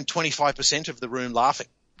 even 25% of the room, laughing.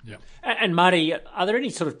 Yeah. And Marty, are there any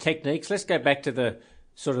sort of techniques? Let's go back to the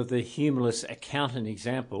sort of the humorless accountant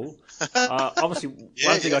example. Obviously,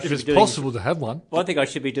 one thing I should if be it's possible to have one. One thing I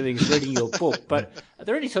should be doing is reading your book. But are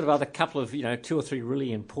there any sort of other couple of 2 or 3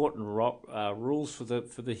 really important rules for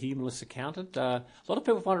the humorless accountant? A lot of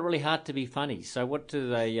people find it really hard to be funny. So what do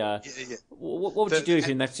they? What would you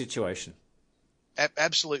do in that situation?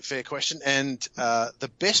 Absolute fair question. And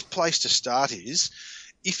the best place to start is,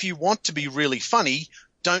 if you want to be really funny,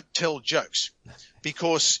 don't tell jokes.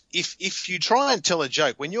 Because if you try and tell a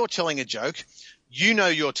joke, when you're telling a joke,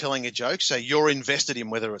 you're telling a joke, so you're invested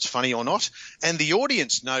in whether it's funny or not, and the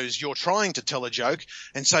audience knows you're trying to tell a joke,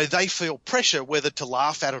 and so they feel pressure whether to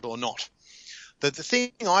laugh at it or not. The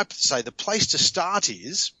thing I say, the place to start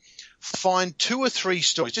is find 2 or 3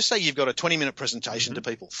 stories. Just say you've got a 20-minute presentation to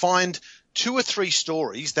people. Find 2 or 3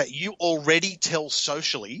 stories that you already tell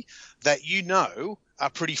socially that are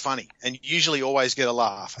pretty funny and usually always get a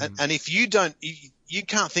laugh. And if you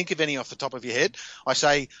can't think of any off the top of your head, I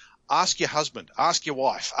say, ask your husband, ask your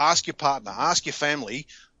wife, ask your partner, ask your family,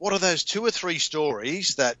 what are those 2 or 3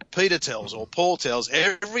 stories that Peter tells or Paul tells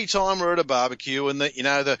every time we're at a barbecue, and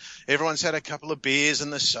everyone's had a couple of beers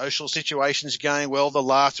and the social situation's going well, the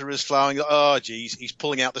laughter is flowing. Oh, geez, he's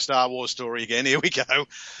pulling out the Star Wars story again. Here we go.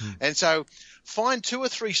 And so find 2 or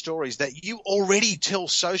 3 stories that you already tell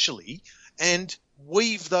socially and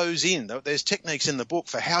weave those in. There's techniques in the book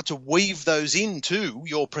for how to weave those into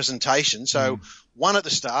your presentation. So one at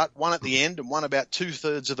the start, one at the end, and one about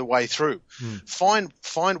 2/3 of the way through. Find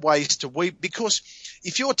ways to weave, because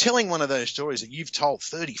if you're telling one of those stories that you've told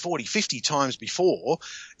 30, 40, 50 times before,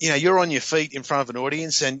 you're on your feet in front of an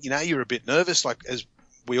audience and, you're a bit nervous, like as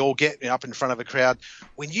we all get up in front of a crowd.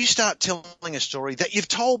 When you start telling a story that you've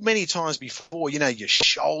told many times before, your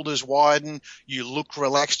shoulders widen, you look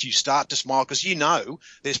relaxed, you start to smile because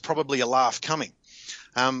there's probably a laugh coming.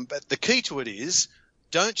 But the key to it is,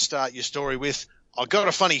 don't start your story with, I've got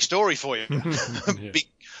a funny story for you.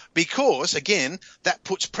 Because, again, that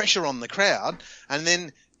puts pressure on the crowd. And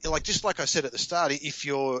then, just like I said at the start, if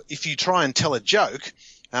you try and tell a joke,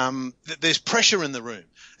 there's pressure in the room.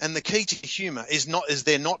 And the key to humour is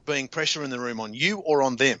there not being pressure in the room on you or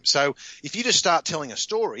on them. So if you just start telling a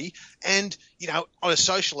story and, on a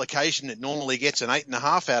social occasion, it normally gets an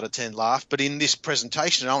 8.5 out of 10 laugh, but in this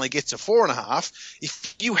presentation, it only gets a 4.5.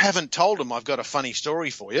 If you haven't told them, I've got a funny story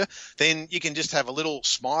for you, then you can just have a little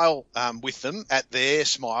smile with them at their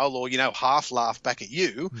smile, or, half laugh back at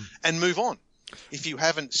you and move on if you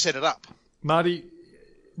haven't set it up. Marty,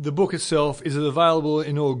 the book itself, is it available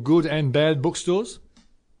in all good and bad bookstores?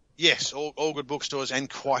 Yes, all good bookstores and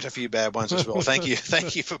quite a few bad ones as well. Thank you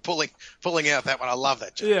for pulling out that one. I love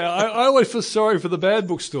that, John. Yeah, I always feel sorry for the bad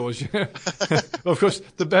bookstores. Of course,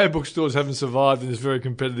 the bad bookstores haven't survived in this very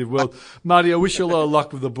competitive world. Marty, I wish you a lot of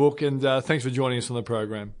luck with the book, and thanks for joining us on the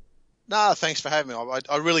program. No, thanks for having me.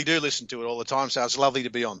 I really do listen to it all the time, so it's lovely to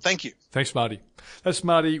be on. Thank you. Thanks, Marty. That's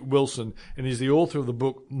Marty Wilson, and he's the author of the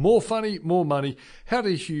book More Funny, More Money, How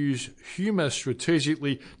to Use Humour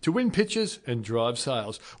Strategically to Win Pitches and Drive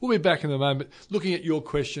Sales. We'll be back in a moment looking at your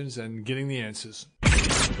questions and getting the answers.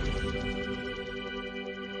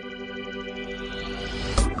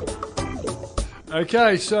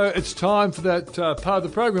 Okay, so it's time for that part of the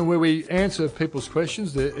program where we answer people's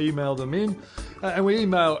questions. They email them in. And we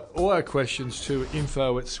email all our questions to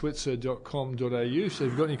info@switzer.com.au. So if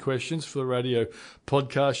you've got any questions for the radio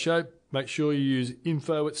podcast show, make sure you use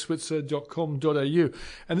info@switzer.com.au.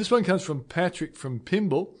 And this one comes from Patrick from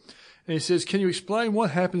Pymble. And he says, can you explain what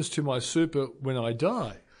happens to my super when I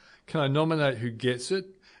die? Can I nominate who gets it?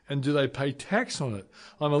 And do they pay tax on it?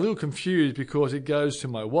 I'm a little confused because it goes to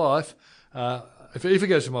my wife. If it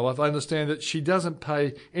goes to my wife, I understand that she doesn't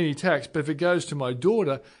pay any tax. But if it goes to my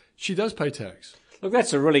daughter, she does pay tax. Look,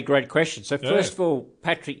 that's a really great question. So first of all,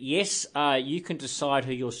 Patrick, yes, you can decide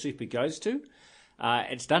who your super goes to.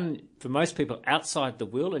 It's done for most people outside the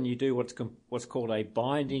will, and you do what's called a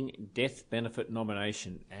binding death benefit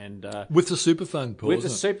nomination. And with the super fund, Paul. With the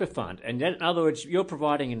super fund. And in other words, you're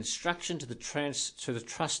providing an instruction to the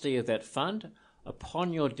trustee of that fund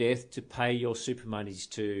upon your death to pay your super monies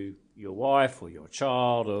to your wife or your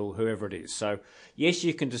child or whoever it is. So, yes,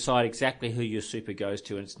 you can decide exactly who your super goes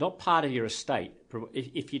to, and it's not part of your estate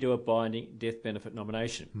if you do a binding death benefit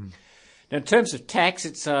nomination. Now, in terms of tax,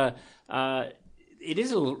 it is a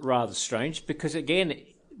little rather strange because, again,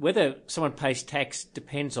 whether someone pays tax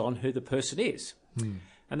depends on who the person is.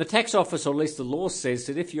 And the tax office, or at least the law, says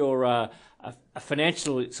that if you're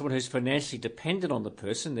someone who's financially dependent on the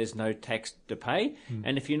person, there's no tax to pay.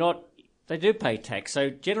 And if you're not, they do pay tax. So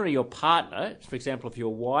generally your partner, for example, if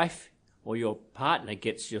your wife or your partner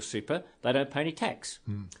gets your super, they don't pay any tax.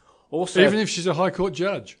 Also, even if she's a High Court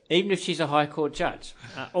judge? Even if she's a High Court judge.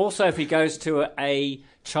 Also, if he goes to a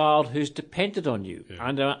child who's dependent on you,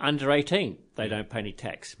 under 18, they don't pay any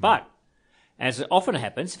tax. But, as it often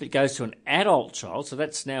happens, if it goes to an adult child, so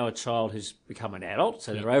that's now a child who's become an adult,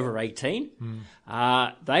 so they're over 18,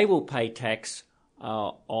 they will pay tax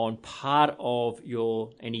on part of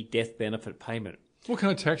any death benefit payment. What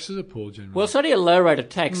kind of tax is it, Paul, generally? Well, it's only a low rate of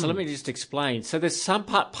tax, so let me just explain. So there's some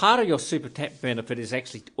part of your super tax benefit is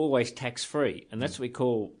actually always tax-free, and that's what we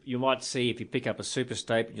call, you might see if you pick up a super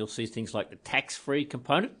statement, you'll see things like the tax-free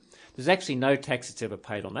component. There's actually no tax that's ever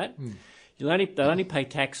paid on that. They'll only pay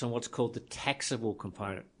tax on what's called the taxable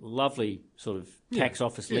component. Lovely sort of tax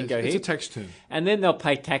office lingo here. It's a tax term. And then they'll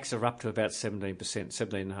pay tax of up to about 17%,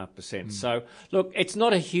 17.5%. So, look, it's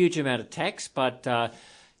not a huge amount of tax, but,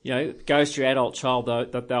 goes to your adult child, though,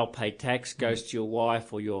 they'll pay tax. Goes to your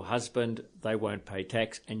wife or your husband, they won't pay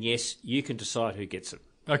tax. And, yes, you can decide who gets it.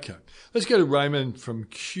 Okay. Let's go to Raymond from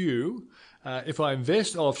Kew. If I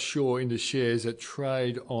invest offshore into shares that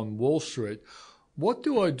trade on Wall Street, what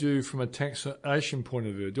do I do from a taxation point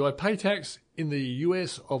of view? Do I pay tax in the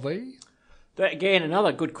US of E? Again,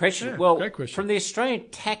 another good question. Yeah, well, great question. From the Australian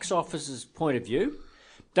tax office's point of view,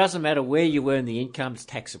 doesn't matter where you earn the income, it's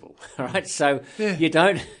taxable. All right, so you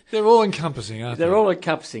don't. They're all encompassing, aren't they? They're all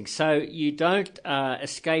encompassing, so you don't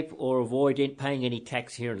escape or avoid paying any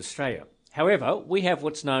tax here in Australia. However, we have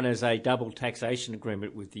what's known as a double taxation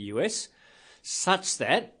agreement with the US, such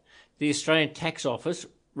that the Australian tax office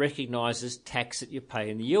recognises tax that you pay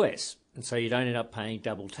in the US, and so you don't end up paying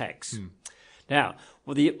double tax. Now,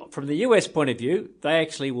 from the US point of view, they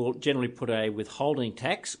actually will generally put a withholding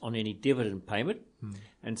tax on any dividend payment,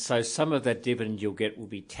 and so some of that dividend you'll get will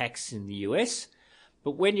be taxed in the US,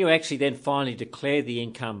 but when you actually then finally declare the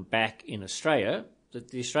income back in Australia,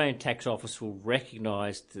 the Australian tax office will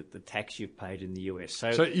recognise the tax you've paid in the US.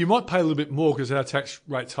 So you might pay a little bit more because our tax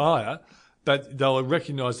rate's higher, but they'll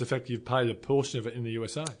recognise the fact that you've paid a portion of it in the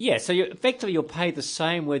USA. Yeah, so you'll pay the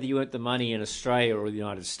same whether you earned the money in Australia or the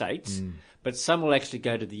United States, but some will actually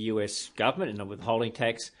go to the US government in a withholding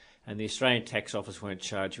tax, and the Australian tax office won't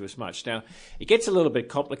charge you as much. Now, it gets a little bit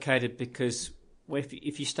complicated because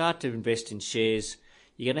if you start to invest in shares,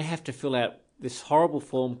 you're going to have to fill out this horrible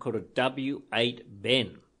form called a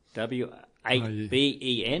W8BEN.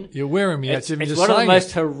 W8BEN. You're wearing me out. It's one of the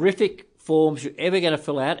most horrific forms you're ever going to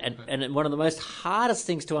fill out, and one of the most hardest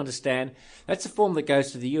things to understand. That's a form that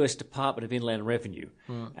goes to the US Department of Inland Revenue,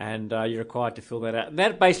 and you're required to fill that out. And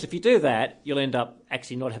that basically, if you do that, you'll end up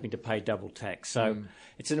actually not having to pay double tax. So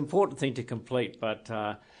it's an important thing to complete. But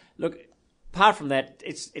look, apart from that,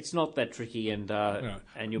 it's not that tricky, and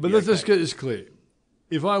you'll. But be let's okay. get this clear.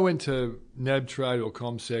 If I went to NabTrade or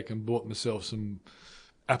ComSec and bought myself some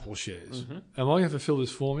Apple shares, am I going to have to fill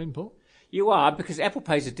this form in, Paul? You are, because Apple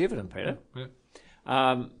pays a dividend, Peter. Yeah.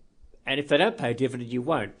 And if they don't pay a dividend, you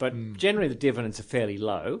won't. But generally the dividends are fairly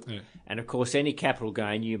low. Yeah. And, of course, any capital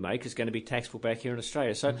gain you make is going to be taxable back here in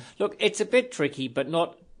Australia. So, look, it's a bit tricky, but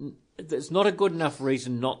there's not a good enough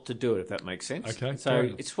reason not to do it, if that makes sense. Okay. So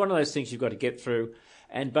it's one of those things you've got to get through.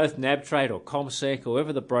 And both NabTrade or ComSec, or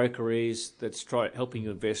whoever the broker is that's helping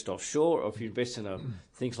you invest offshore, or if you invest in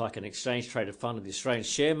things like an exchange-traded fund of the Australian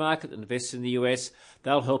share market that invests in the US,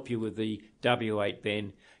 they'll help you with the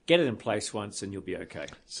W8BEN. Get it in place once and you'll be okay.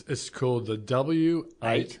 It's called the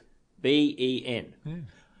W8BEN. Yeah.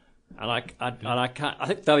 And I think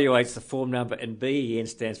W8's the form number and BEN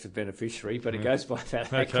stands for beneficiary, but it goes by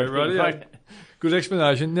that. Okay, right. Good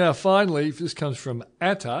explanation. Now, finally, this comes from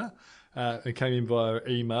Atta. It came in via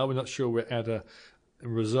email. We're not sure where Atta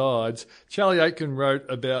resides. Charlie Aitken wrote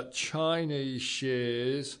about Chinese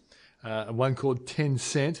shares, one called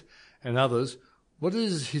Tencent and others. What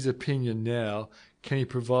is his opinion now? Can he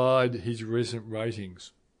provide his recent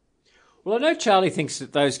ratings? Well, I know Charlie thinks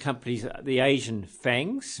that those companies, the Asian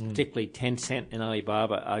FANGs, particularly Tencent and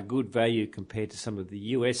Alibaba, are good value compared to some of the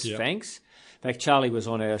US FANGs. In fact, Charlie was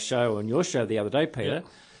on our show, on your show the other day, Peter,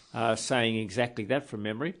 saying exactly that from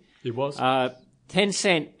memory. It was.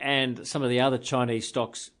 Tencent and some of the other Chinese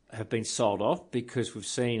stocks have been sold off because we've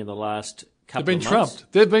seen in the last couple of months.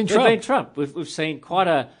 They've been trumped. We've seen quite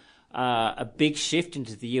a big shift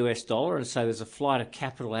into the US dollar, and so there's a flight of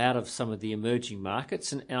capital out of some of the emerging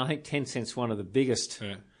markets. And I think Tencent's one of the biggest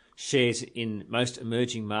shares in most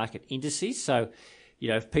emerging market indices. So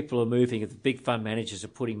if people are moving, if the big fund managers are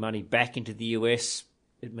putting money back into the US,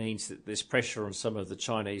 it means that there's pressure on some of the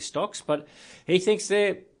Chinese stocks. But he thinks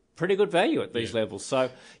they're pretty good value at these levels. So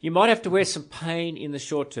you might have to wear some pain in the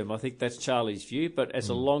short term. I think that's Charlie's view. But as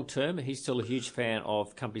a long term, he's still a huge fan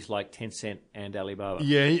of companies like Tencent and Alibaba.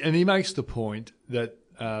 Yeah, and he makes the point that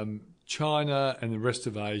China and the rest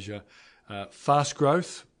of Asia, fast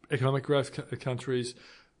growth, economic growth countries,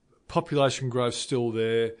 population growth still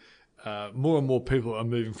there. More and more people are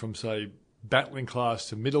moving from, say, battling class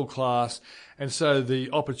to middle class. And so the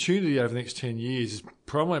opportunity over the next 10 years is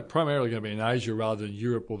primarily going to be in Asia rather than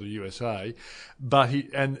Europe or the USA. But I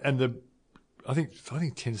think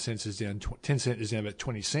Tencent is down. Tencent is down about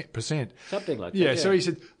 20%. Something like that. Yeah. So he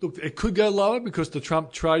said, look, it could go lower because the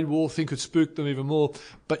Trump trade war thing could spook them even more.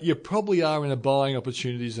 But you probably are in a buying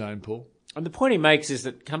opportunity zone, Paul. And the point he makes is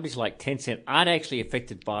that companies like Tencent aren't actually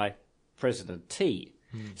affected by President T.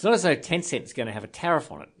 It's not as though Tencent is going to have a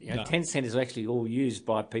tariff on it. No. Tencent is actually all used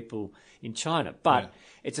by people in China, but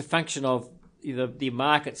it's a function of the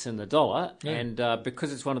markets and the dollar. Yeah. And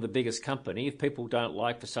because it's one of the biggest company, if people don't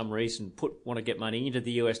like for some reason want to get money into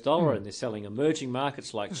the US dollar and they're selling emerging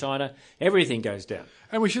markets like China, everything goes down.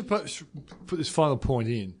 And we should put this final point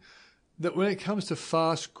in that when it comes to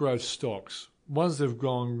fast growth stocks, ones that have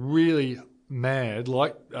gone really mad,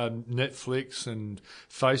 like Netflix and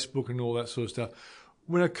Facebook and all that sort of stuff.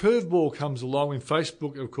 When a curveball comes along, when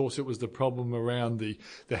Facebook, of course, it was the problem around the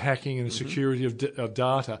hacking and the security of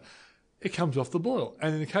data, it comes off the boil.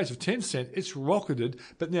 And in the case of Tencent, it's rocketed,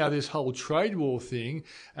 but now this whole trade war thing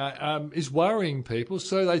is worrying people,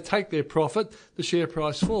 so they take their profit, the share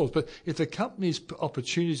price falls. But if the company's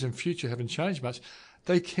opportunities and future haven't changed much,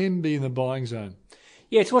 they can be in the buying zone.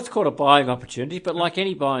 Yeah, it's what's called a buying opportunity, but like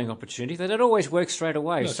any buying opportunity, they don't always work straight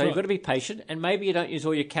away. So you've got to be patient, and maybe you don't use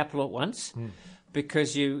all your capital at once.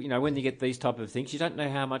 Because when you get these type of things, you don't know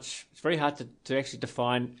how much. It's very hard to actually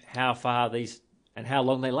define how far these and how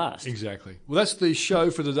long they last. Exactly. Well, that's the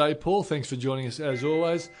show for today, Paul. Thanks for joining us as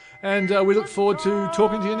always, and we look forward to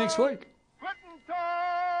talking to you next week.